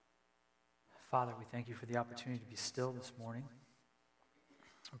Father, we thank you for the opportunity to be still this morning.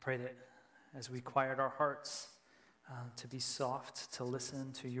 I pray that as we quiet our hearts to be soft, to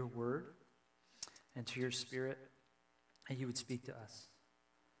listen to your word and to your spirit, and you would speak to us.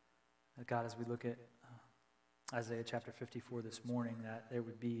 God, as we look at Isaiah chapter 54 this morning, that there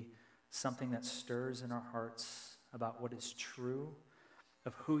would be something that stirs in our hearts about what is true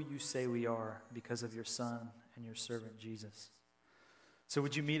of who you say we are because of your Son and your servant Jesus. So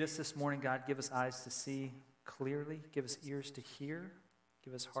would you meet us this morning, God? Give us eyes to see clearly. Give us ears to hear.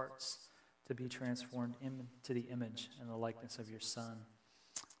 Give us hearts to be transformed into the image and the likeness of your Son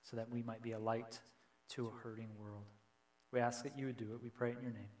so that we might be a light to a hurting world. We ask that you would do it. We pray it in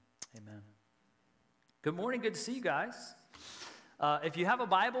your name. Amen. Good morning. Good to see you guys. If you have a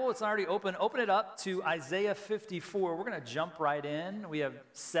Bible, it's already open. Open it up to Isaiah 54. We're going to jump right in. We have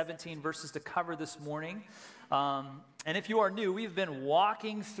 17 verses to cover this morning. And if you are new, we've been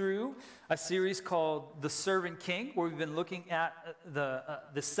walking through a series called The Servant King, where we've been looking at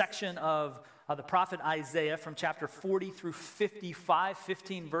the section of the prophet Isaiah from chapter 40 through 55,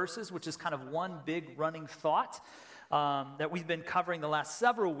 15 verses, which is kind of one big running thought that we've been covering the last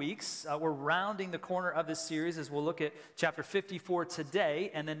several weeks. We're rounding the corner of this series as we'll look at chapter 54 today,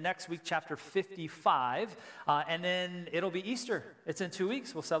 and then next week, chapter 55, and then it'll be Easter. It's in 2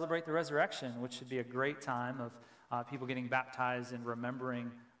 weeks. We'll celebrate the resurrection, which should be a great time of people getting baptized and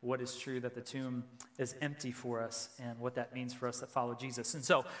remembering what is true, that the tomb is empty for us and what that means for us that follow Jesus. And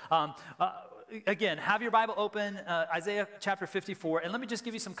so, again, have your Bible open, Isaiah chapter 54, and let me just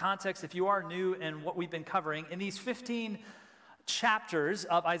give you some context if you are new in what we've been covering. In these 15 chapters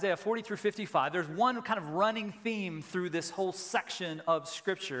of Isaiah 40 through 55, there's one kind of running theme through this whole section of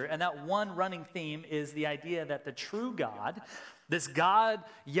Scripture, and that one running theme is the idea that the true God, this God,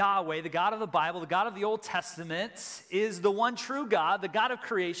 Yahweh, the God of the Bible, the God of the Old Testament, is the one true God, the God of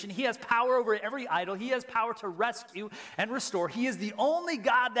creation. He has power over every idol. He has power to rescue and restore. He is the only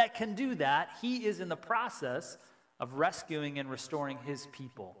God that can do that. He is in the process of rescuing and restoring his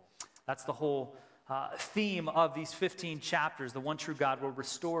people. That's the whole theme of these 15 chapters. The one true God will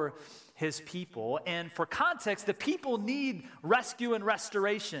restore his people. And for context, the people need rescue and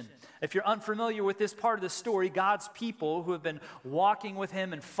restoration. If you're unfamiliar with this part of the story, God's people who have been walking with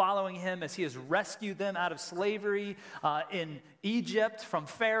him and following him as he has rescued them out of slavery in Egypt from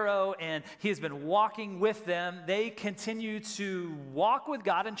Pharaoh, and he has been walking with them, they continue to walk with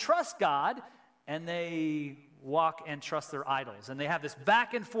God and trust God, and they walk and trust their idols. And they have this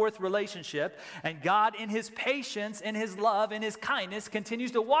back and forth relationship, and God in his patience, in his love, in his kindness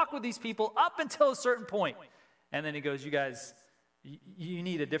continues to walk with these people up until a certain point. And then he goes, you guys, you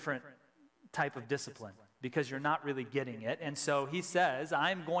need a different type of discipline because you're not really getting it. And so he says,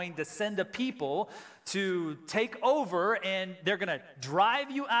 I'm going to send a people to take over, and they're going to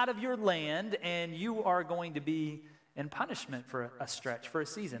drive you out of your land, and you are going to be in punishment for a stretch, for a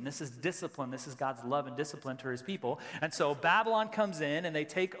season. This is discipline. This is God's love and discipline to his people. And so Babylon comes in, and they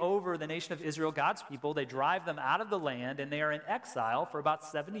take over the nation of Israel, God's people. They drive them out of the land, and they are in exile for about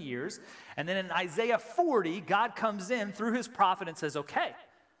 70 years. And then in Isaiah 40, God comes in through his prophet and says, okay,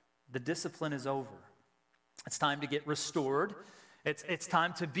 the discipline is over. It's time to get restored. It's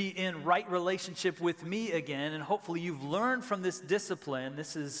time to be in right relationship with me again, and hopefully you've learned from this discipline.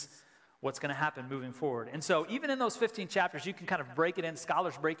 This is what's going to happen moving forward. And so even in those 15 chapters, you can kind of break it in.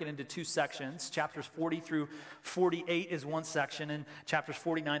 Scholars break it into two sections. Chapters 40 through 48 is one section, and chapters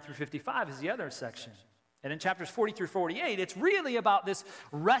 49 through 55 is the other section. And in chapters 40 through 48, it's really about this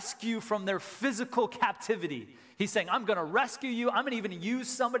rescue from their physical captivity. He's saying, I'm going to rescue you. I'm going to even use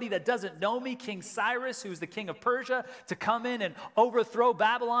somebody that doesn't know me, King Cyrus, who's the king of Persia, to come in and overthrow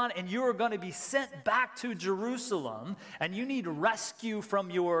Babylon, and you are going to be sent back to Jerusalem, and you need rescue from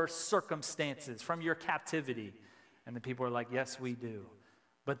your circumstances, from your captivity. And the people are like, yes, we do.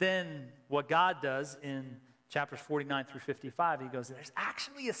 But then what God does in chapters 49 through 55, he goes, there's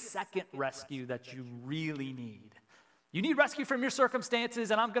actually a second rescue that you really need. You need rescue from your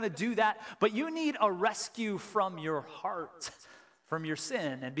circumstances, and I'm going to do that, but you need a rescue from your heart, from your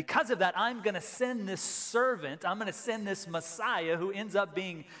sin. And because of that, I'm going to send this servant, I'm going to send this Messiah who ends up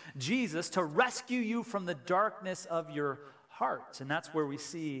being Jesus to rescue you from the darkness of your heart. And that's where we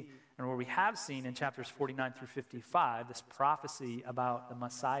see, and where we have seen in chapters 49 through 55, this prophecy about the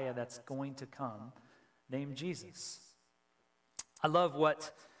Messiah that's going to come, named Jesus. I love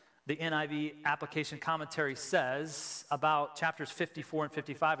what the NIV application commentary says about chapters 54 and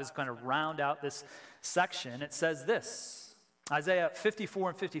 55 is going to round out this section. It says this: Isaiah 54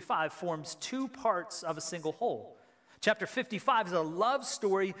 and 55 forms two parts of a single whole. Chapter 55 is a love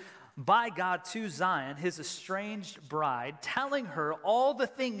story by God to Zion, his estranged bride, telling her all the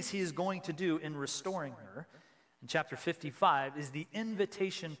things he is going to do in restoring her. In chapter 55 is the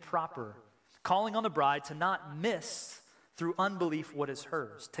invitation proper, calling on the bride to not miss through unbelief what is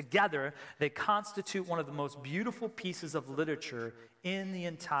hers. Together, they constitute one of the most beautiful pieces of literature in the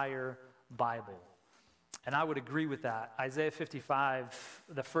entire Bible. And I would agree with that. Isaiah 55,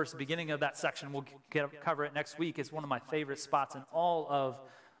 the first beginning of that section, we'll cover it next week, is one of my favorite spots in all of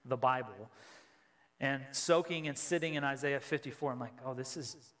the Bible. And soaking and sitting in Isaiah 54, I'm like, oh, this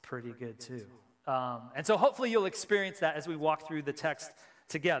is pretty good too. And so hopefully you'll experience that as we walk through the text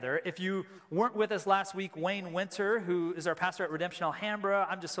together. If you weren't with us last week, Wayne Winter, who is our pastor at Redemption Alhambra,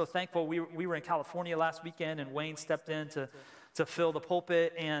 I'm just so thankful. We were in California last weekend, and Wayne stepped in to fill the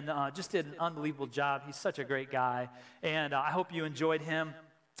pulpit and just did an unbelievable job. He's such a great guy, and I hope you enjoyed him.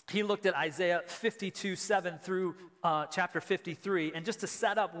 He looked at Isaiah 52:7 through chapter 53, and just to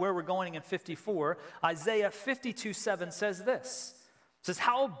set up where we're going in 54, Isaiah 52:7 says this. It says,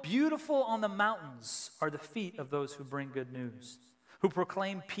 "How beautiful on the mountains are the feet of those who bring good news, who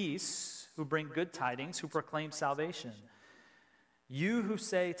proclaim peace, who bring good tidings, who proclaim salvation. You who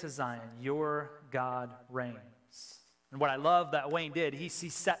say to Zion, your God reigns." And what I love that Wayne did, he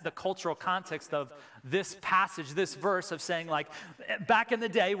set the cultural context of this passage, this verse of saying, like, back in the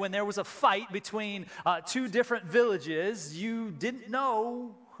day when there was a fight between two different villages, you didn't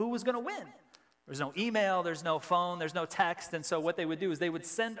know who was going to win. There's no email, there's no phone, there's no text. And so what they would do is they would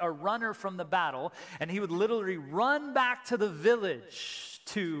send a runner from the battle, and he would literally run back to the village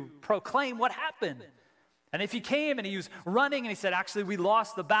to proclaim what happened. And if he came and he was running and he said, actually, we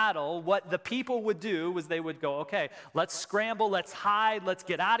lost the battle, what the people would do was they would go, okay, let's scramble, let's hide, let's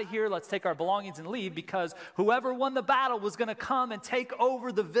get out of here, let's take our belongings and leave, because whoever won the battle was going to come and take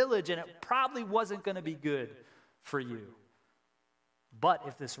over the village, and it probably wasn't going to be good for you. But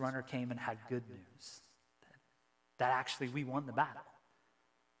if this runner came and had good news, that actually we won the battle,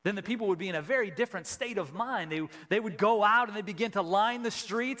 then the people would be in a very different state of mind. They would go out and they'd begin to line the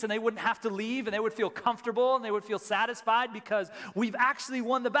streets, and they wouldn't have to leave, and they would feel comfortable, and they would feel satisfied because we've actually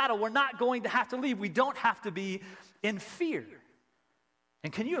won the battle. We're not going to have to leave. We don't have to be in fear.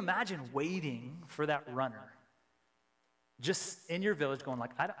 And can you imagine waiting for that runner just in your village going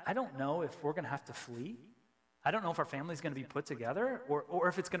like, I don't know if we're going to have to flee. I don't know if our family's going to be put together or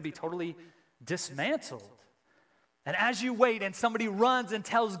if it's going to be totally dismantled. And as you wait and somebody runs and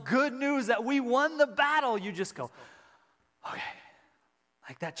tells good news that we won the battle, you just go, okay,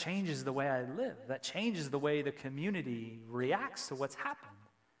 like that changes the way I live. That changes the way the community reacts to what's happened.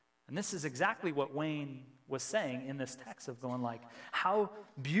 And this is exactly what Wayne was saying in this text of going like, how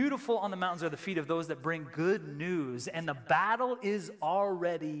beautiful on the mountains are the feet of those that bring good news, and the battle is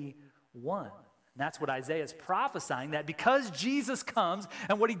already won. And that's what Isaiah is prophesying, that because Jesus comes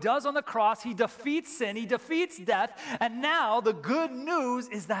and what he does on the cross, he defeats sin, he defeats death, and now the good news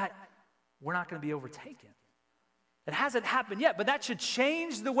is that we're not going to be overtaken. It hasn't happened yet, but that should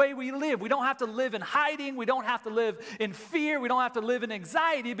change the way we live. We don't have to live in hiding. We don't have to live in fear. We don't have to live in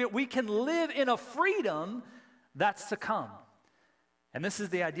anxiety, but we can live in a freedom that's to come. And this is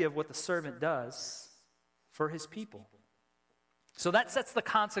the idea of what the servant does for his people. So that sets the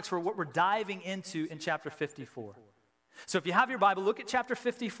context for what we're diving into in chapter 54. So if you have your Bible, look at chapter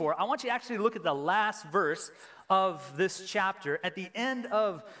 54. I want you to actually look at the last verse of this chapter. At the end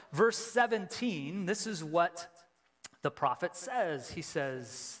of verse 17, this is what the prophet says. He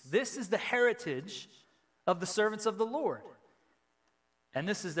says, "This is the heritage of the servants of the Lord, and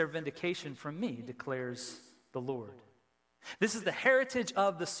this is their vindication from me, declares the Lord." This is the heritage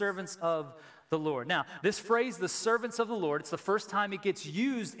of the servants of the Lord. Now, this phrase, the servants of the Lord, it's the first time it gets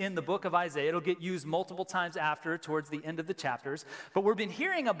used in the book of Isaiah. It'll get used multiple times after, towards the end of the chapters. But we've been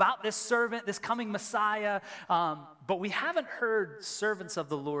hearing about this servant, this coming Messiah, but we haven't heard servants of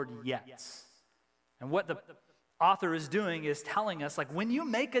the Lord yet. And what the author is doing is telling us, like, when you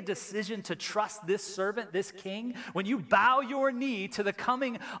make a decision to trust this servant, this king, when you bow your knee to the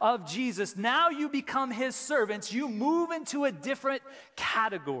coming of Jesus, now you become his servants. You move into a different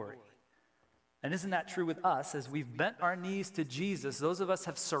category. And isn't that true with us? As we've bent our knees to Jesus, those of us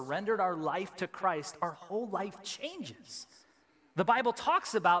have surrendered our life to Christ, our whole life changes. The Bible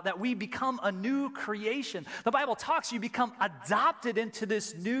talks about that we become a new creation. The Bible talks you become adopted into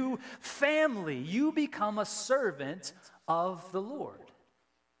this new family. You become a servant of the Lord.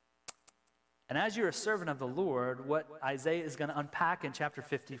 And as you're a servant of the Lord, what Isaiah is going to unpack in chapter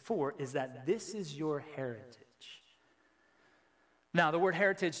 54 is that this is your heritage. Now, the word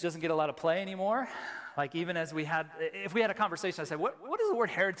heritage doesn't get a lot of play anymore. Like, even as if we had a conversation, I said, what does the word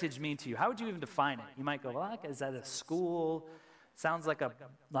heritage mean to you? How would you even define it? You might go, well, is that a school? Sounds like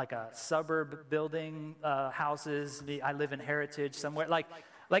a suburb building, houses. I live in Heritage somewhere.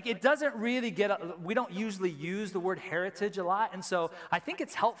 Like it doesn't really we don't usually use the word heritage a lot. And so I think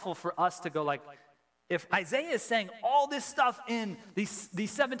it's helpful for us to go like, if Isaiah is saying all this stuff in these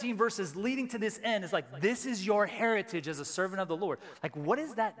 17 verses leading to this end, is like, this is your heritage as a servant of the Lord. Like, what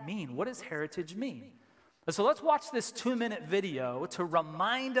does that mean? What does heritage mean? And so let's watch this 2-minute video to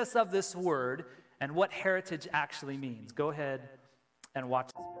remind us of this word and what heritage actually means. Go ahead and watch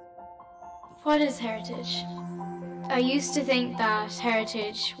this. What is heritage? I used to think that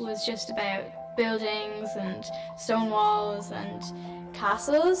heritage was just about buildings and stone walls and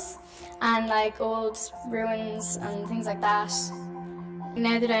castles and like old ruins and things like that.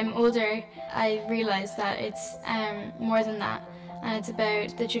 Now that I'm older, I realize that it's more than that, and it's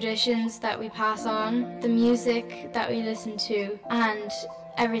about the traditions that we pass on, the music that we listen to, and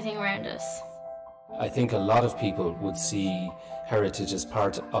everything around us. I think a lot of people would see heritage as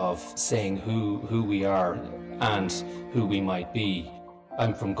part of saying who we are and who we might be.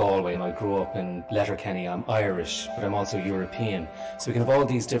 I'm from Galway and I grew up in Letterkenny. I'm Irish, but I'm also European. So we can have all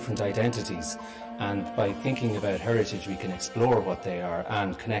these different identities, and by thinking about heritage we can explore what they are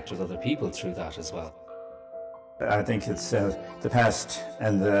and connect with other people through that as well. I think it's the past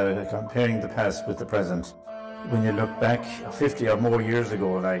and comparing the past with the present. When you look back 50 or more years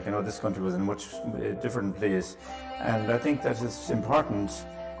ago, like, you know, this country was in a much different place, and I think that it's important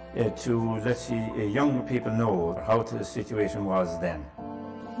to let young people know how the situation was then.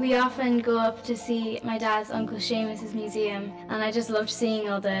 We often go up to see my dad's Uncle Seamus's museum, and I just loved seeing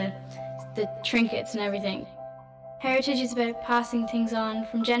all the trinkets and everything. Heritage is about passing things on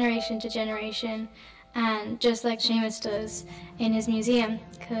from generation to generation, and just like Seamus does in his museum,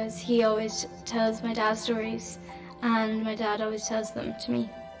 because he always tells my dad stories, and my dad always tells them to me.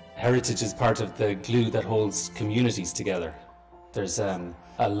 Heritage is part of the glue that holds communities together. There's a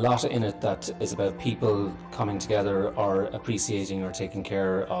lot in it that is about people coming together or appreciating or taking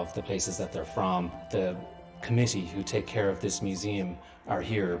care of the places that they're from. The committee who take care of this museum are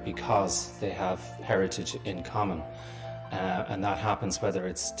here because they have heritage in common. And that happens whether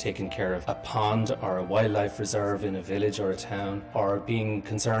it's taking care of a pond or a wildlife reserve in a village or a town, or being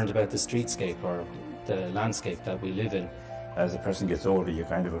concerned about the streetscape or the landscape that we live in. As a person gets older, you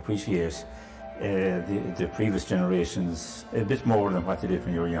kind of appreciate the previous generations a bit more than what they did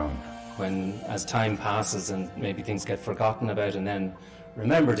when you were young. When, as time passes and maybe things get forgotten about and then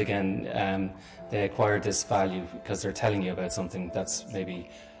remembered again, they acquire this value because they're telling you about something that's maybe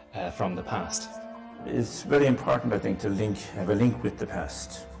from the past. It's very important, I think, to have a link with the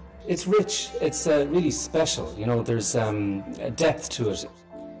past. It's rich, it's really special, you know, there's a depth to it.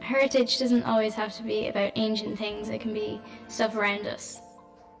 Heritage doesn't always have to be about ancient things, it can be stuff around us.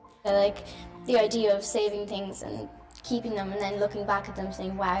 I like the idea of saving things and keeping them and then looking back at them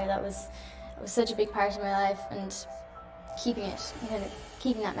saying, wow, that was such a big part of my life, and keeping it, kind of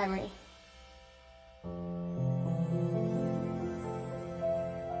keeping that memory.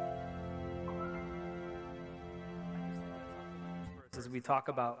 As we talk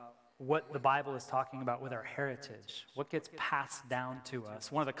about what the Bible is talking about with our heritage, what gets passed down to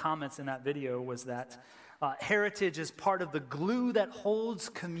us. One of the comments in that video was that heritage is part of the glue that holds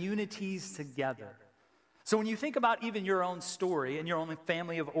communities together. So when you think about even your own story and your own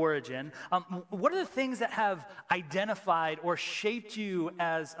family of origin, what are the things that have identified or shaped you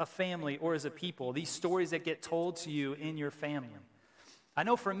as a family or as a people, these stories that get told to you in your family? I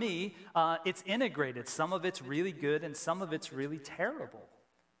know for me, it's integrated. Some of it's really good and some of it's really terrible,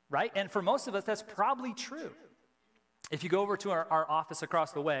 right? And for most of us, that's probably true. If you go over to our office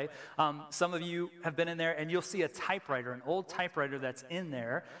across the way, some of you have been in there and you'll see a typewriter, an old typewriter that's in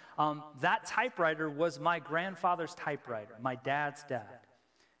there. That typewriter was my grandfather's typewriter, my dad's dad.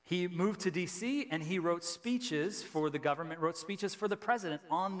 He moved to D.C. and he wrote speeches for the government, wrote speeches for the president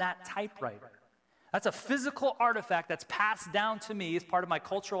on that typewriter. That's a physical artifact that's passed down to me as part of my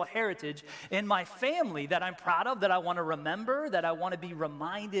cultural heritage in my family that I'm proud of, that I want to remember, that I want to be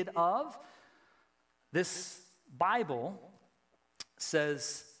reminded of. This Bible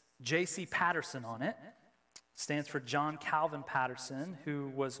says J.C. Patterson on it. Stands for John Calvin Patterson,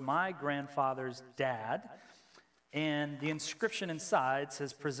 who was my grandfather's dad. And the inscription inside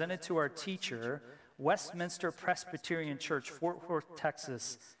says, presented to our teacher, Westminster Presbyterian Church, Fort Worth,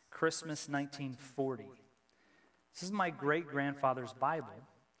 Texas, Christmas 1940. This is my great-grandfather's Bible.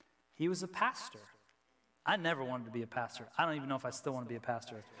 He was a pastor. I never wanted to be a pastor. I don't even know if I still want to be a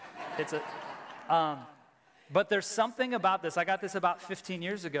pastor. But there's something about this. I got this about 15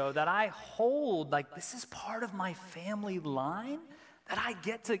 years ago that I hold, like this is part of my family line that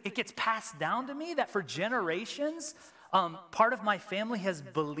it gets passed down to me, that for generations, part of my family has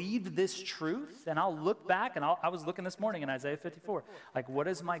believed this truth, and I'll look back, and I was looking this morning in Isaiah 54. Like, what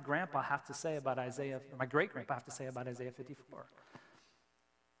does my grandpa have to say about my great-grandpa have to say about Isaiah 54?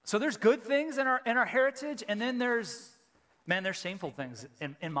 So there's good things in our heritage, and then there's shameful things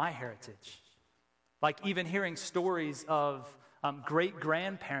in my heritage. Like even hearing stories of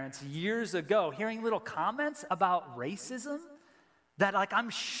great-grandparents years ago, hearing little comments about racism that like I'm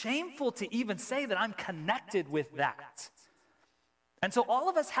shameful to even say that I'm connected with that. And so all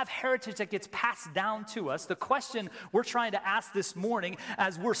of us have heritage that gets passed down to us. The question we're trying to ask this morning,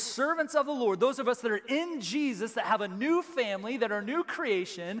 as we're servants of the Lord, those of us that are in Jesus, that have a new family, that are new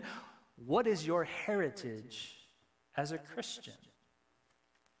creation, what is your heritage as a Christian?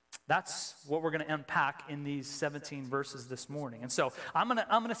 That's what we're going to unpack in these 17 verses this morning. And so I'm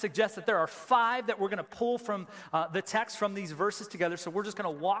going to suggest that there are 5 that we're going to pull from the text from these verses together. So we're just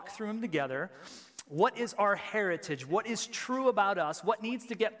going to walk through them together. What is our heritage? What is true about us? What needs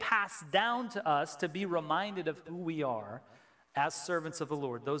to get passed down to us to be reminded of who we are as servants of the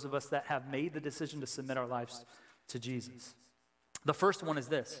Lord, those of us that have made the decision to submit our lives to Jesus? The first one is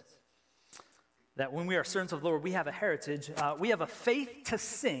this: that when we are servants of the Lord, we have a heritage. We have a faith to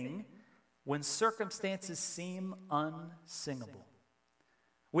sing when circumstances seem unsingable.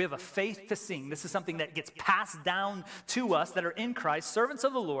 We have a faith to sing. This is something that gets passed down to us that are in Christ, servants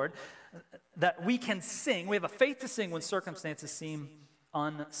of the Lord, that we can sing. We have a faith to sing when circumstances seem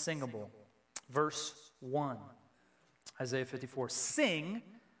unsingable. Verse 1, Isaiah 54. Sing,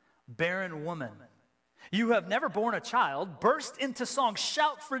 barren woman. You have never borne a child. Burst into song.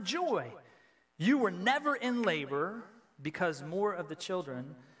 Shout for joy. You were never in labor, because more of the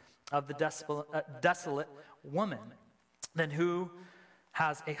children of the desolate woman than who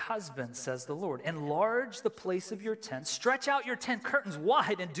has a husband, says the Lord. Enlarge the place of your tent. Stretch out your tent curtains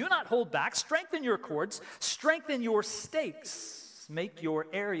wide and do not hold back. Strengthen your cords. Strengthen your stakes. Make your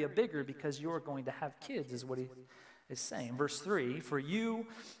area bigger because you're going to have kids, is what he is saying. Verse 3, for you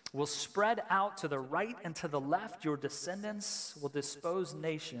will spread out to the right and to the left. Your descendants will dispose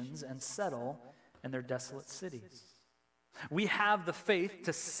nations and settle in their desolate cities. We have the faith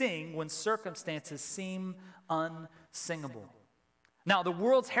to sing when circumstances seem unsingable. Now, the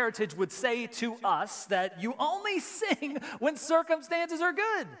world's heritage would say to us that you only sing when circumstances are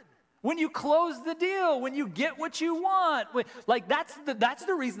good, when you close the deal, when you get what you want. Like, that's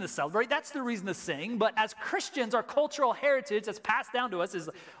the reason to celebrate, that's the reason to sing. But as Christians, our cultural heritage that's passed down to us is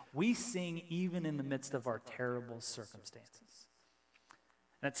we sing even in the midst of our terrible circumstances.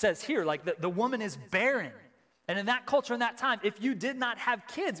 And it says here, like, the woman is barren. And in that culture, in that time, if you did not have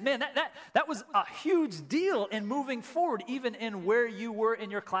kids, man, that was a huge deal in moving forward, even in where you were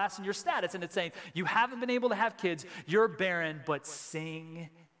in your class and your status. And it's saying, you haven't been able to have kids, you're barren, but sing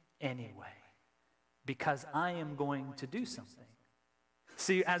anyway, because I am going to do something.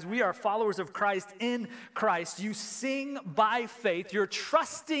 See, as we are followers of Christ in Christ, you sing by faith. You're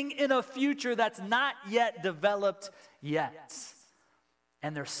trusting in a future that's not yet developed yet.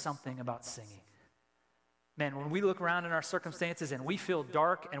 And there's something about singing. Man, when we look around in our circumstances and we feel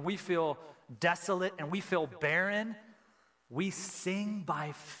dark and we feel desolate and we feel barren, we sing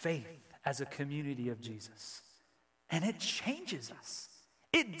by faith as a community of Jesus. And it changes us.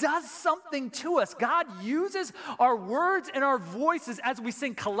 It does something to us. God uses our words and our voices as we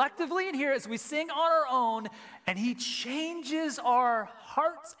sing collectively in here, as we sing on our own, and he changes our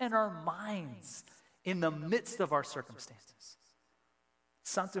hearts and our minds in the midst of our circumstances.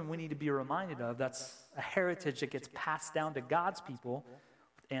 Something we need to be reminded of. That's a heritage that gets passed down to God's people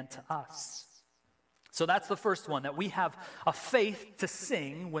and to us. So that's the first one, that we have a faith to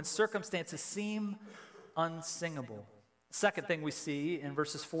sing when circumstances seem unsingable. Second thing we see in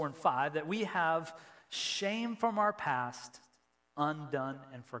verses 4 and 5, that we have shame from our past undone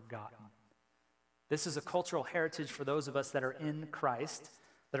and forgotten. This is a cultural heritage for those of us that are in Christ,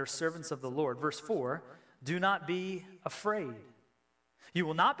 that are servants of the Lord. Verse 4, do not be afraid. You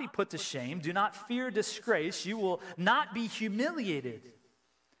will not be put to shame. Do not fear disgrace. You will not be humiliated.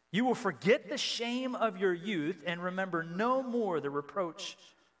 You will forget the shame of your youth and remember no more the reproach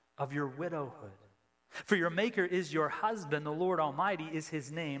of your widowhood. For your Maker is your husband. The Lord Almighty is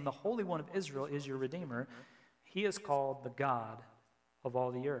his name. The Holy One of Israel is your Redeemer. He is called the God of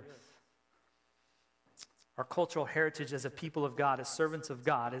all the earth. Our cultural heritage as a people of God, as servants of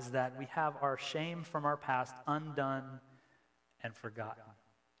God, is that we have our shame from our past undone and forgotten.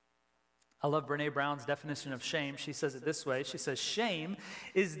 I love Brené Brown's definition of shame. She says it this way. She says, shame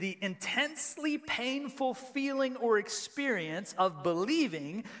is the intensely painful feeling or experience of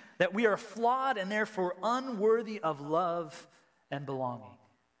believing that we are flawed and therefore unworthy of love and belonging.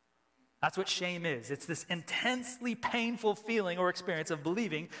 That's what shame is. It's this intensely painful feeling or experience of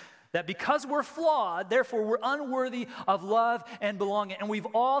believing that because we're flawed, therefore we're unworthy of love and belonging. And we've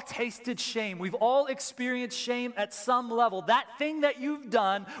all tasted shame. We've all experienced shame at some level. That thing that you've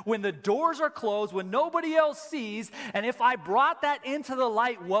done when the doors are closed, when nobody else sees, and if I brought that into the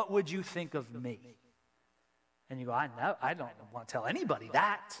light, what would you think of me? And you go, I don't want to tell anybody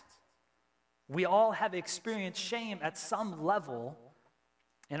that. We all have experienced shame at some level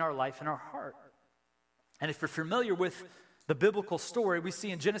in our life, in our heart. And if you're familiar with the biblical story, we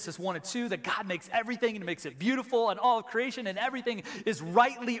see in Genesis 1 and 2 that God makes everything and makes it beautiful, and all of creation and everything is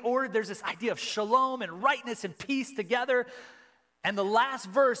rightly ordered. There's this idea of shalom and rightness and peace together. And the last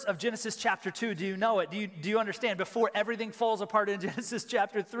verse of Genesis chapter 2, do you know it? Do you understand? Before everything falls apart in Genesis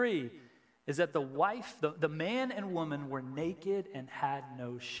chapter 3, is that the man and woman were naked and had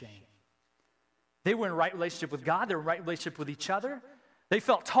no shame. They were in right relationship with God. They were in right relationship with each other. They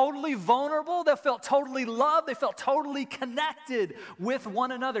felt totally vulnerable. They felt totally loved. They felt totally connected with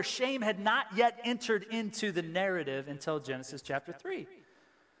one another. Shame had not yet entered into the narrative until Genesis chapter 3.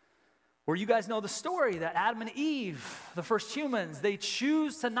 Where you guys know the story that Adam and Eve, the first humans, they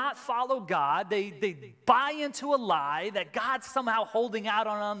choose to not follow God. They buy into a lie that God's somehow holding out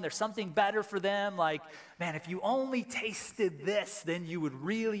on them. There's something better for them. Like, man, if you only tasted this, then you would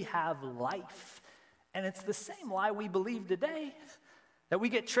really have life. And it's the same lie we believe today. That we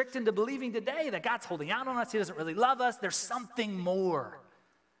get tricked into believing today that God's holding out on us. He doesn't really love us. There's something more.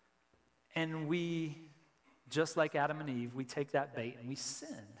 And we, just like Adam and Eve, we take that bait and we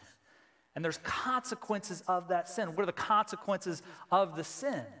sin. And there's consequences of that sin. What are the consequences of the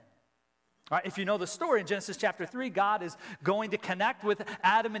sin? All right, if you know the story in Genesis chapter 3, God is going to connect with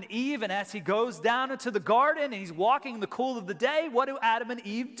Adam and Eve. And as he goes down into the garden and he's walking in the cool of the day, what do Adam and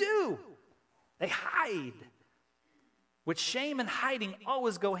Eve do? They hide. Which shame and hiding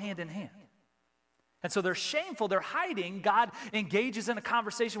always go hand in hand. And so they're shameful, they're hiding. God engages in a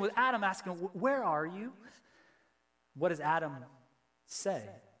conversation with Adam, asking, where are you? What does Adam say?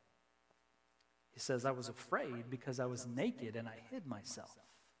 He says, I was afraid because I was naked and I hid myself.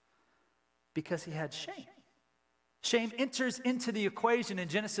 Because he had shame. Shame enters into the equation in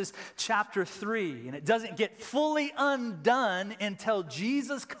Genesis chapter 3, and it doesn't get fully undone until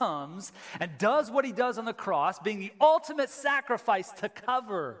Jesus comes and does what he does on the cross, being the ultimate sacrifice to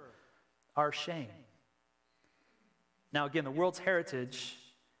cover our shame. Now, again, the world's heritage,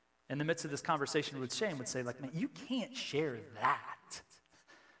 in the midst of this conversation with shame, would say, like, man, you can't share that.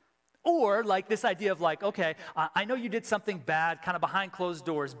 Or like this idea of like, okay, I know you did something bad kind of behind closed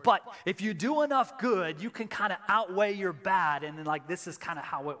doors, but if you do enough good, you can kind of outweigh your bad, and then like this is kind of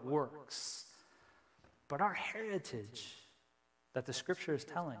how it works. But our heritage that the scripture is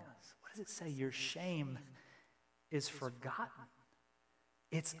telling us, what does it say? Your shame is forgotten.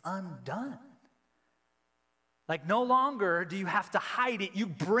 It's undone. Like no longer do you have to hide it. You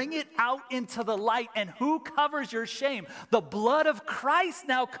bring it out into the light. And who covers your shame? The blood of Christ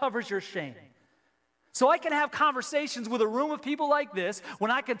now covers your shame. So I can have conversations with a room of people like this when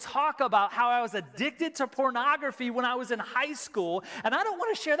I can talk about how I was addicted to pornography when I was in high school, and I don't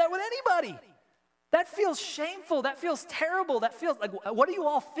want to share that with anybody. That feels shameful. That feels terrible. That feels like, what are you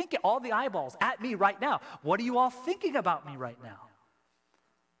all thinking? All the eyeballs at me right now. What are you all thinking about me right now?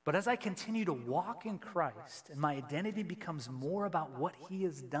 But as I continue to walk in Christ and my identity becomes more about what he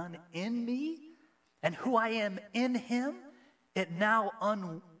has done in me and who I am in him, it now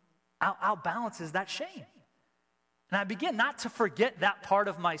outbalances that shame. And I begin not to forget that part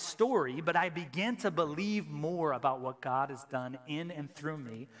of my story, but I begin to believe more about what God has done in and through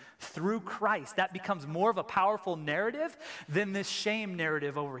me, through Christ. That becomes more of a powerful narrative than this shame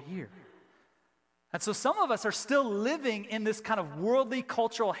narrative over here. And so some of us are still living in this kind of worldly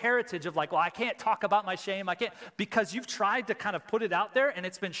cultural heritage of like, well, I can't talk about my shame. I can't, because you've tried to kind of put it out there and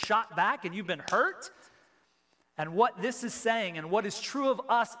it's been shot back and you've been hurt. And what this is saying and what is true of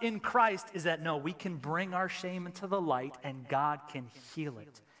us in Christ is that no, we can bring our shame into the light and God can heal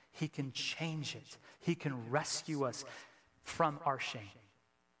it. He can change it. He can rescue us from our shame.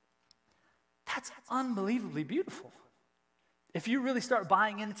 That's unbelievably beautiful. If you really start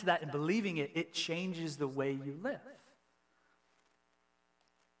buying into that and believing it, it changes the way you live.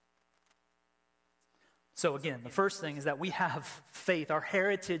 So again, the first thing is that we have faith, our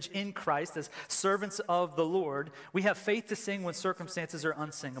heritage in Christ as servants of the Lord. We have faith to sing when circumstances are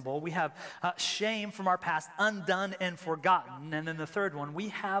unsingable. We have shame from our past undone and forgotten. And then the third one, we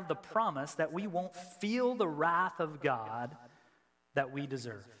have the promise that we won't feel the wrath of God that we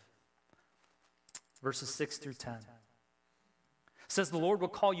deserve. Verses 6 through 10. It says the Lord will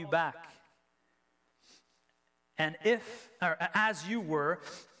call you back. And as you were,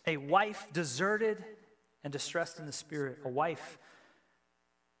 a wife deserted and distressed in the spirit, a wife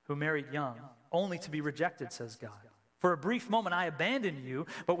who married young, only to be rejected, says God. For a brief moment I abandoned you,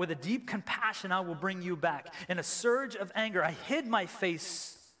 but with a deep compassion I will bring you back. In a surge of anger I hid my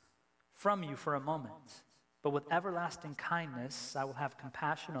face from you for a moment, but with everlasting kindness I will have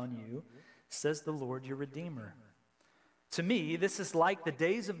compassion on you, says the Lord your Redeemer. To me, this is like the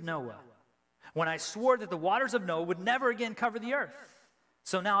days of Noah, when I swore that the waters of Noah would never again cover the earth.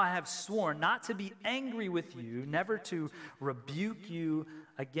 So now I have sworn not to be angry with you, never to rebuke you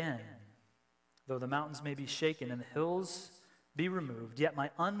again. Though the mountains may be shaken and the hills be removed, yet my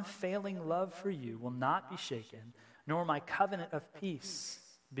unfailing love for you will not be shaken, nor my covenant of peace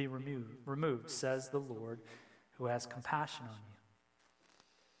be removed, says the Lord who has compassion on you.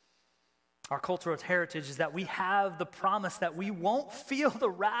 Our cultural heritage is that we have the promise that we won't feel the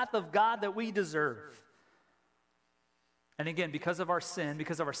wrath of God that we deserve. And again, because of our sin,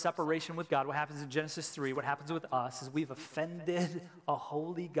 because of our separation with God, what happens in Genesis 3, what happens with us is we've offended a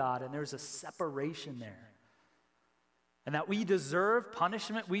holy God, and there's a separation there. And that we deserve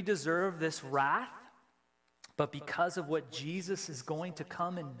punishment, we deserve this wrath, but because of what Jesus is going to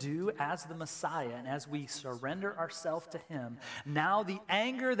come and do as the Messiah, and as we surrender ourselves to him, now the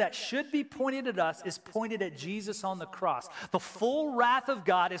anger that should be pointed at us is pointed at Jesus on the cross. The full wrath of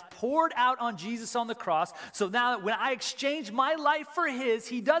God is poured out on Jesus on the cross. So now when I exchange my life for his,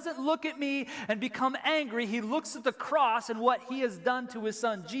 he doesn't look at me and become angry. He looks at the cross and what he has done to his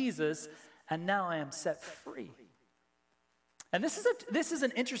son Jesus, and now I am set free. And this is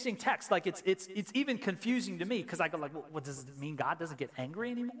an interesting text. Like it's even confusing to me because I go like, well, what does it mean? God doesn't get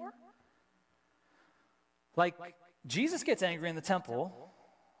angry anymore? Like Jesus gets angry in the temple.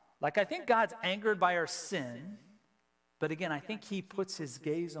 Like I think God's angered by our sin. But again, I think he puts his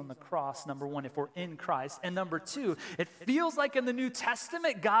gaze on the cross, number one, if we're in Christ. And number two, it feels like in the New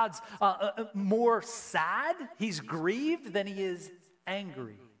Testament, God's more sad. He's grieved than he is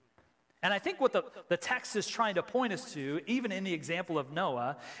angry. And I think what the text is trying to point us to, even in the example of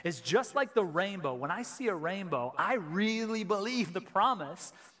Noah, is just like the rainbow. When I see a rainbow, I really believe the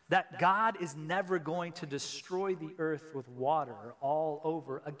promise that God is never going to destroy the earth with water all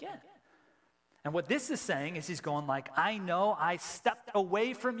over again. And what this is saying is he's going like, I know I stepped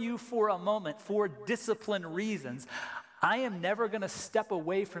away from you for a moment for discipline reasons. I am never going to step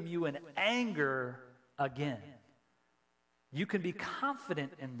away from you in anger again. You can be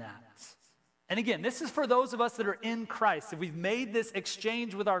confident in that. And again, this is for those of us that are in Christ. If we've made this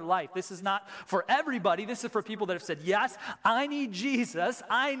exchange with our life, this is not for everybody. This is for people that have said, yes, I need Jesus.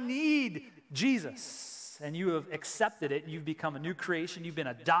 I need Jesus. And you have accepted it. You've become a new creation. You've been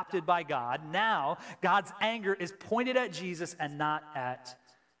adopted by God. Now, God's anger is pointed at Jesus and not at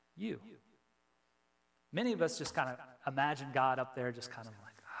you. Many of us just kind of imagine God up there just kind of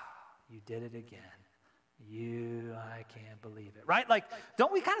like, oh, you did it again. I can't believe it, right? Like,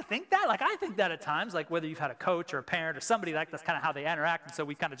 don't we kind of think that? Like, I think that at times, like whether you've had a coach or a parent or somebody, like that's kind of how they interact. And so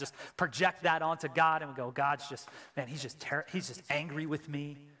we kind of just project that onto God and we go, God's just, man, he's just angry with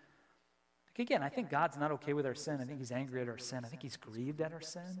me. Like, again, I think God's not okay with our sin. I think he's angry at our sin. I think he's grieved at our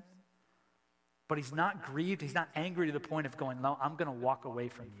sin. But he's not grieved. He's not angry to the point of going, no, I'm going to walk away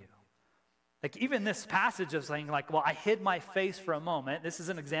from you. Like even this passage of saying like, well, I hid my face for a moment. This is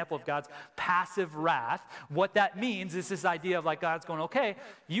an example of God's passive wrath. What that means is this idea of like God's going, okay,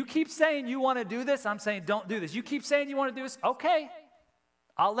 you keep saying you want to do this. I'm saying don't do this. You keep saying you want to do this. Okay,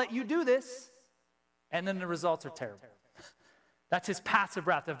 I'll let you do this. And then the results are terrible. That's his passive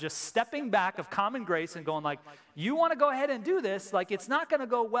wrath of just stepping back of common grace and going like, you want to go ahead and do this. Like it's not going to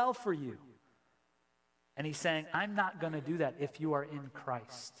go well for you. And he's saying, I'm not going to do that if you are in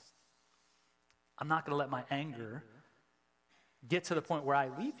Christ. I'm not going to let my anger get to the point where I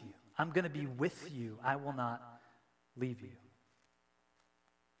leave you. I'm going to be with you. I will not leave you.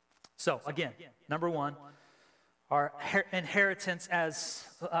 So again, number one, our inheritance as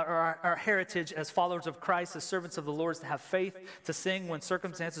our heritage as followers of Christ, as servants of the Lord, is to have faith, to sing when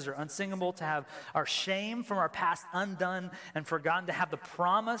circumstances are unsingable, to have our shame from our past undone and forgotten, to have the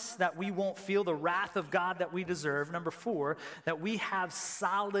promise that we won't feel the wrath of God that we deserve. Number four, that we have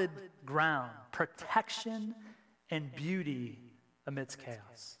solid ground, protection and beauty amidst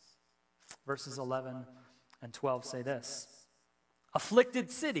chaos. Verses 11 and 12 say this: afflicted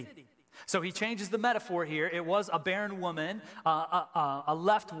city. So he changes the metaphor here. It was a barren woman, a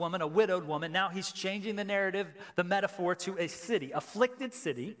left woman, a widowed woman. Now he's changing the narrative, the metaphor, to a city, afflicted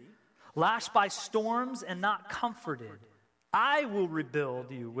city, lashed by storms and not comforted. I will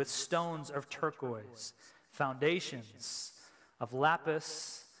rebuild you with stones of turquoise, foundations of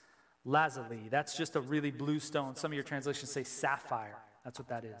lapis lazuli. That's just a really blue stone. Some of your translations say sapphire. That's what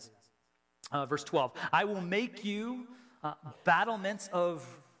that is. Verse 12, I will make you battlements of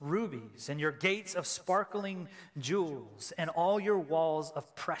rubies, and your gates of sparkling jewels, and all your walls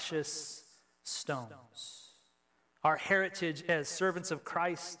of precious stones. Our heritage as servants of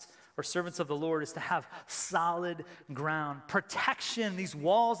Christ or servants of the Lord is to have solid ground, protection, these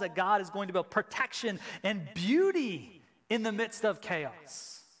walls that God is going to build, protection and beauty in the midst of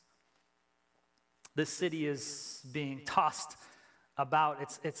chaos. This city is being tossed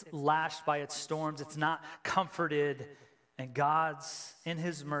about. It's lashed by its storms. It's not comforted. And God's, in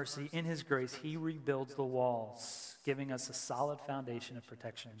his mercy, in his grace, he rebuilds the walls, giving us a solid foundation of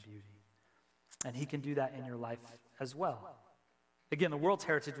protection and beauty. And he can do that in your life as well. Again, the world's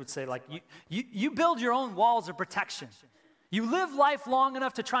heritage would say, like, you build your own walls of protection. You live life long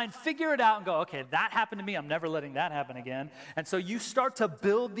enough to try and figure it out and go, okay, that happened to me. I'm never letting that happen again. And so you start to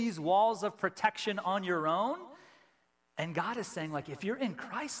build these walls of protection on your own. And God is saying, like, if you're in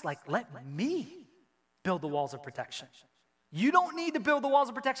Christ, like, let me build the walls of protection. You don't need to build the walls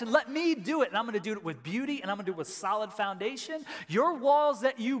of protection. Let me do it. And I'm going to do it with beauty, and I'm going to do it with solid foundation. Your walls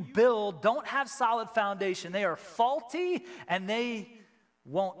that you build don't have solid foundation. They are faulty, and they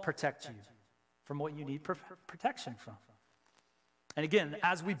won't protect you from what you need protection from. And again,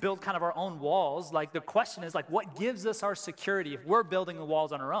 as we build kind of our own walls, like the question is, like, what gives us our security if we're building the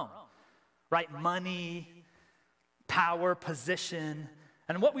walls on our own? Right? Money, power, position.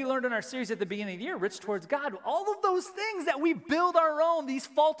 And what we learned in our series at the beginning of the year, Rich Towards God, all of those things that we build our own, these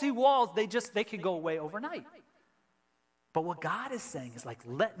faulty walls, they could go away overnight. But what God is saying is, like,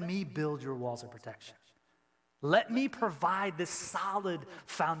 let me build your walls of protection. Let me provide this solid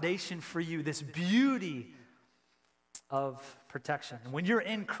foundation for you, this beauty of protection. And when you're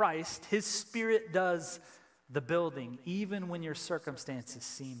in Christ, his Spirit does the building, even when your circumstances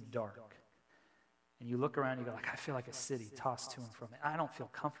seem dark. And you look around and you go, like, I feel like a city tossed to and from. I don't feel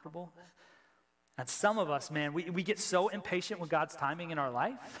comfortable. And some of us, man, we get so impatient with God's timing in our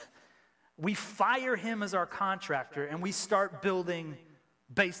life. We fire him as our contractor, and we start building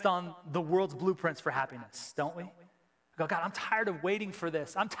based on the world's blueprints for happiness, don't we? Go, God, I'm tired of waiting for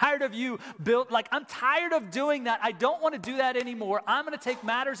this. I'm tired of you I'm tired of doing that. I don't want to do that anymore. I'm going to take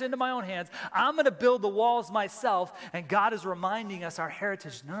matters into my own hands. I'm going to build the walls myself. And God is reminding us our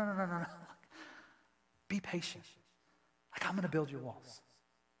heritage. No. Be patient. Like, I'm going to build your walls.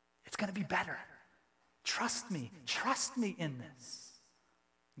 It's going to be better. Trust me. Trust me in this.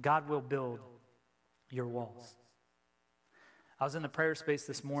 God will build your walls. I was in the prayer space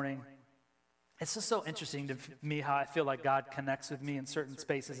this morning. It's just so interesting to me how I feel like God connects with me in certain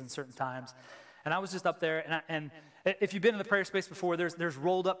spaces and certain times. And I was just up there, and if you've been in the prayer space before, there's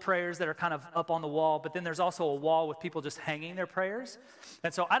rolled up prayers that are kind of up on the wall, but then there's also a wall with people just hanging their prayers.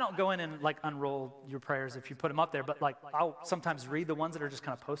 And so I don't go in and, like, unroll your prayers if you put them up there, but, like, I'll sometimes read the ones that are just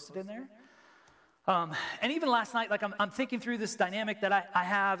kind of posted in there. And even last night, like, I'm thinking through this dynamic that I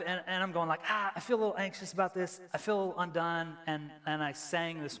have, and I'm going, like, I feel a little anxious about this. I feel undone, and I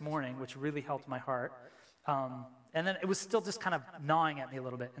sang this morning, which really helped my heart. And then it was still just kind of gnawing at me a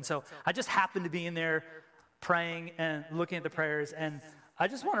little bit. And so I just happened to be in there praying and looking at the prayers, and I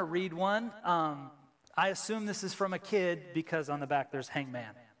just want to read one. I assume this is from a kid because on the back there's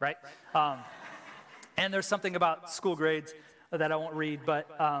hangman, right? And there's something about school grades that I won't read, but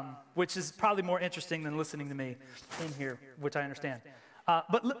which is probably more interesting than listening to me in here, which I understand.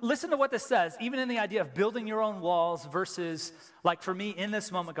 But listen to what this says, even in the idea of building your own walls versus, like, for me in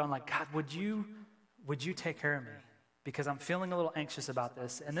this moment going, like, God, would you take care of me? Because I'm feeling a little anxious about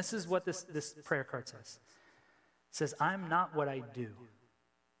this. And this is what this prayer card says. It says, I'm not what I do.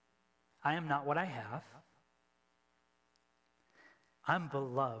 I am not what I have. I'm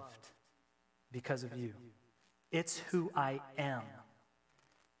beloved because of you. It's who I am.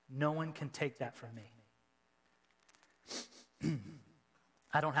 No one can take that from me.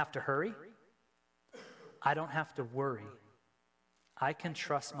 I don't have to hurry. I don't have to worry. I can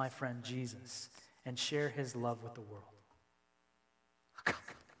trust my friend Jesus and share his love with the world.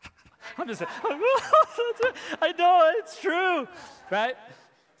 I'm just I know, it's true, right?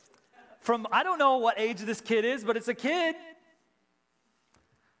 I don't know what age this kid is, but it's a kid.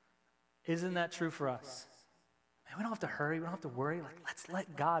 Isn't that true for us? Man, we don't have to hurry. We don't have to worry. Like, let's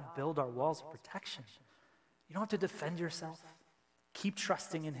let God build our walls of protection. You don't have to defend yourself. Keep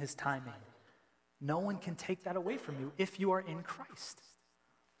trusting in his timing. No one can take that away from you if you are in Christ.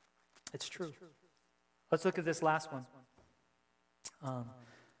 It's true. Let's look at this last one.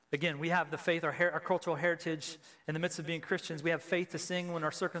 Again, we have the faith, our cultural heritage in the midst of being Christians. We have faith to sing when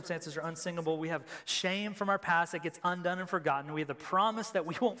our circumstances are unsingable. We have shame from our past that gets undone and forgotten. We have the promise that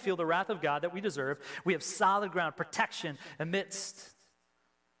we won't feel the wrath of God that we deserve. We have solid ground, protection amidst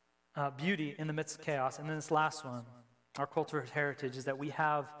beauty in the midst of chaos. And then this last one, our cultural heritage, is that we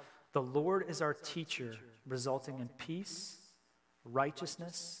have the Lord is our teacher, resulting in peace,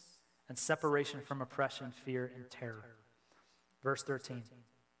 righteousness, and separation from oppression, fear, and terror. Verse 13.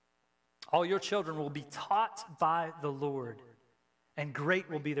 All your children will be taught by the Lord, and great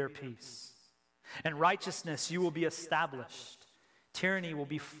will be their peace. And righteousness you will be established. Tyranny will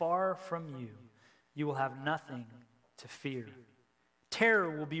be far from you. You will have nothing to fear.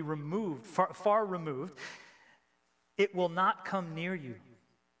 Terror will be removed, far removed. It will not come near you.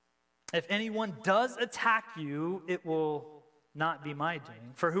 If anyone does attack you, it will not be my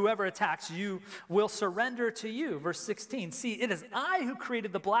doing. For whoever attacks you will surrender to you. Verse 16, see, it is I who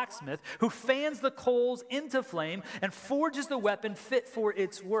created the blacksmith, who fans the coals into flame and forges the weapon fit for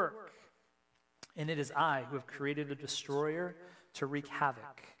its work. And it is I who have created a destroyer to wreak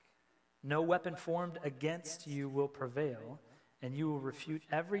havoc. No weapon formed against you will prevail, and you will refute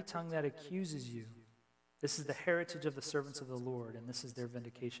every tongue that accuses you. This is the heritage of the servants of the Lord, and this is their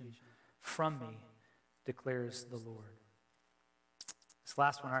vindication from me, declares the Lord. This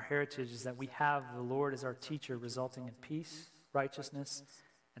last one, our heritage, is that we have the Lord as our teacher, resulting in peace, righteousness,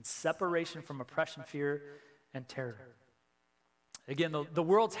 and separation from oppression, fear, and terror. Again, the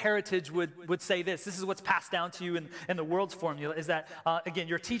world's heritage would say this. This is what's passed down to you in the world's formula, is that, again,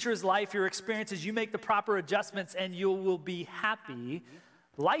 your teacher's life, your experiences, you make the proper adjustments and you will be happy.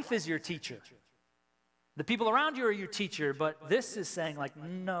 Life is your teacher. The people around you are your teacher, but this is saying, like,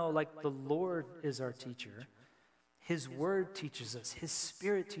 no, like the Lord is our teacher. His word teaches us. His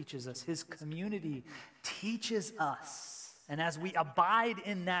spirit teaches us. His community teaches us. And as we abide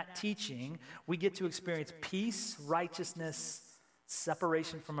in that teaching, we get to experience peace, righteousness,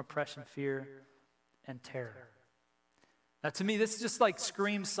 separation from oppression, fear, and terror. Now, to me, this just like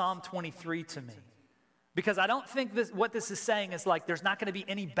screams Psalm 23 to me. Because I don't think what this is saying is like there's not going to be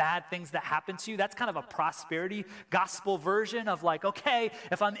any bad things that happen to you. That's kind of a prosperity gospel version of like, okay,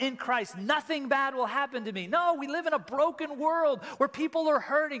 if I'm in Christ, nothing bad will happen to me. No, we live in a broken world where people are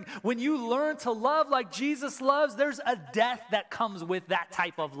hurting. When you learn to love like Jesus loves, there's a death that comes with that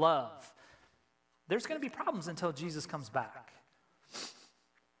type of love. There's going to be problems until Jesus comes back.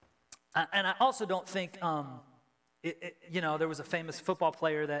 And I also don't think, there was a famous football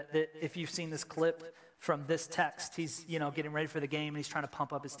player that if you've seen this clip from this text, he's, getting ready for the game and he's trying to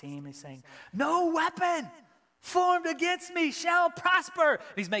pump up his team. And he's saying, no weapon formed against me shall prosper. And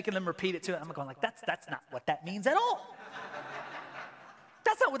he's making them repeat it to him. I'm going like, that's not what that means at all.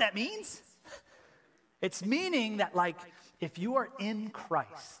 That's not what that means. It's meaning that like, if you are in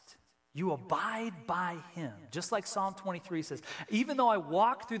Christ, you abide by him. Just like Psalm 23 says, even though I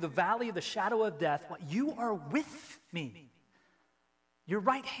walk through the valley of the shadow of death, you are with me. Your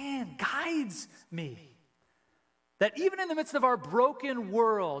right hand guides me. That even in the midst of our broken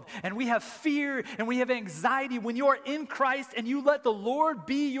world, and we have fear and we have anxiety, when you are in Christ and you let the Lord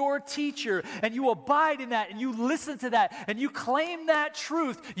be your teacher and you abide in that and you listen to that and you claim that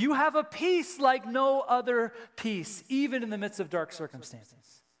truth, you have a peace like no other peace, even in the midst of dark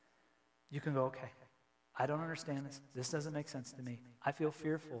circumstances. You can go, okay, I don't understand this. This doesn't make sense to me. I feel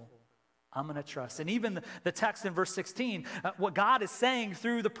fearful. I'm going to trust. And even the text in verse 16, what God is saying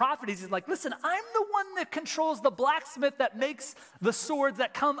through the prophet is like, listen, I'm the one that controls the blacksmith that makes the swords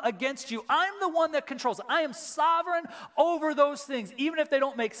that come against you. I'm the one that controls it. I am sovereign over those things. Even if they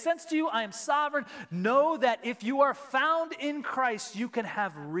don't make sense to you, I am sovereign. Know that if you are found in Christ, you can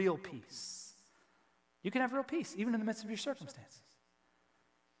have real peace. You can have real peace, even in the midst of your circumstances.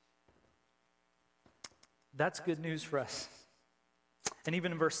 That's good news for us. And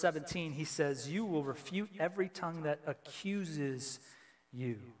even in verse 17, he says, you will refute every tongue that accuses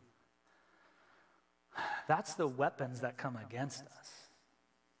you. That's the weapons that come against us,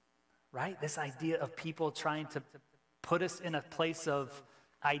 right? This idea of people trying to put us in a place of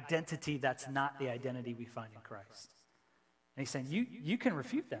identity that's not the identity we find in Christ. And he's saying, you can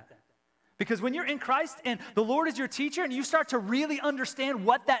refute that. Because when you're in Christ and the Lord is your teacher and you start to really understand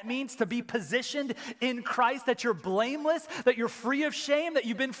what that means to be positioned in Christ, that you're blameless, that you're free of shame, that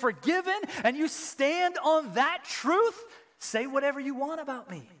you've been forgiven, and you stand on that truth, say whatever you want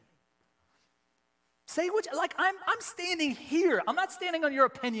about me. Say what, like I'm standing here. I'm not standing on your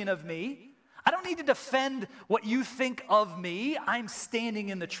opinion of me. I don't need to defend what you think of me. I'm standing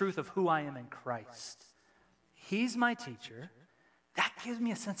in the truth of who I am in Christ. He's my teacher. That gives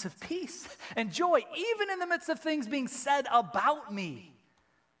me a sense of peace and joy, even in the midst of things being said about me.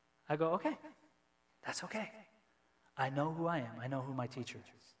 I go, okay, that's okay. I know who I am. I know who my teacher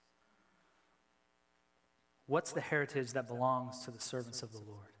is. What's the heritage that belongs to the servants of the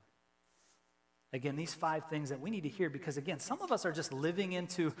Lord? Again, these 5 things that we need to hear, because again, some of us are just living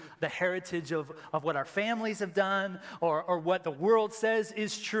into the heritage of what our families have done or what the world says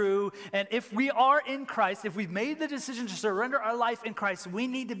is true. And if we are in Christ, if we've made the decision to surrender our life in Christ, we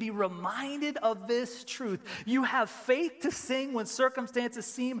need to be reminded of this truth. You have faith to sing when circumstances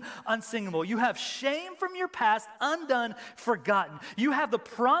seem unsingable. You have shame from your past undone, forgotten. You have the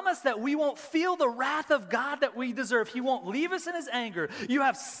promise that we won't feel the wrath of God that we deserve. He won't leave us in his anger. You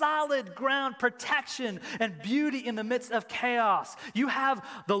have solid ground, protection and beauty in the midst of chaos. You have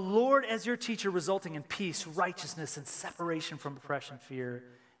the Lord as your teacher, resulting in peace, righteousness, and separation from oppression, fear,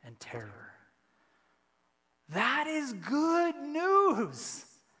 and terror. That is good news.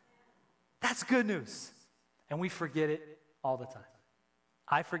 That's good news. And we forget it all the time.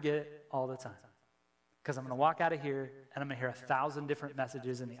 I forget it all the time. Because I'm going to walk out of here and I'm going to hear 1,000 different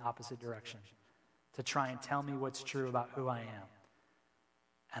messages in the opposite direction to try and tell me what's true about who I am.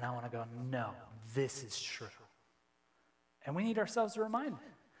 And I want to go, no, this is true. And we need ourselves to remind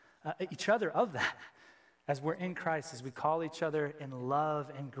each other of that as we're in Christ, as we call each other in love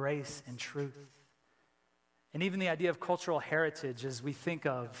and grace and truth. And even the idea of cultural heritage, as we think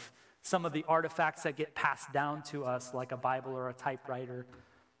of some of the artifacts that get passed down to us, like a Bible or a typewriter,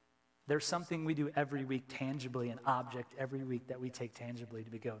 there's something we do every week tangibly, an object every week that we take tangibly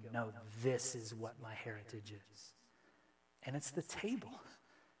to go, no, this is what my heritage is. And it's the table.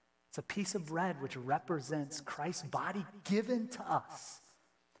 It's a piece of bread which represents Christ's body given to us.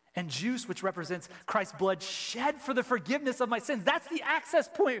 And juice, which represents Christ's blood shed for the forgiveness of my sins. That's the access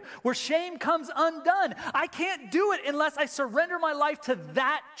point where shame comes undone. I can't do it unless I surrender my life to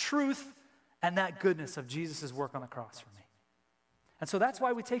that truth and that goodness of Jesus' work on the cross for me. And so that's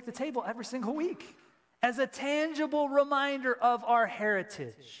why we take the table every single week, as a tangible reminder of our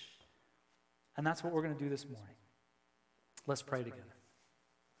heritage. And that's what we're going to do this morning. Let's pray together.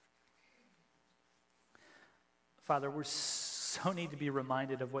 Father, we so need to be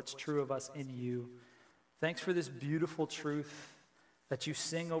reminded of what's true of us in you. Thanks for this beautiful truth that you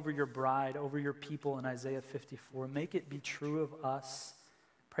sing over your bride, over your people in Isaiah 54. Make it be true of us.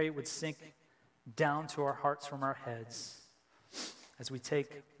 Pray it would sink down to our hearts from our heads. As we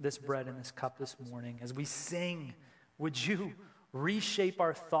take this bread and this cup this morning, as we sing, would you reshape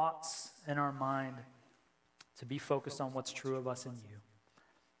our thoughts and our mind to be focused on what's true of us in you?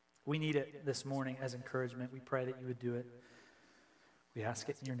 We need it this morning as encouragement. We pray that you would do it. We ask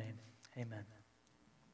it in your name. Amen.